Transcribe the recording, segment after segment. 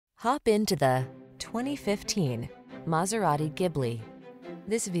Hop into the 2015 Maserati Ghibli.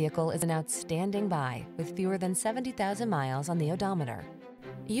 This vehicle is an outstanding buy with fewer than 70,000 miles on the odometer.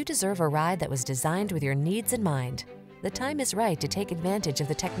 You deserve a ride that was designed with your needs in mind. The time is right to take advantage of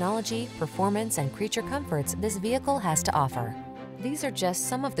the technology, performance, and creature comforts this vehicle has to offer. These are just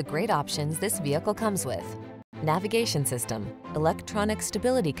some of the great options this vehicle comes with: navigation system, electronic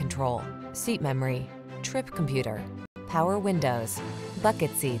stability control, seat memory, trip computer, power windows,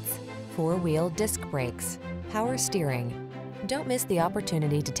 bucket seats, four-wheel disc brakes, power steering. Don't miss the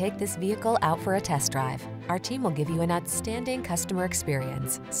opportunity to take this vehicle out for a test drive. Our team will give you an outstanding customer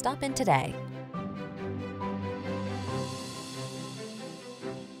experience. Stop in today.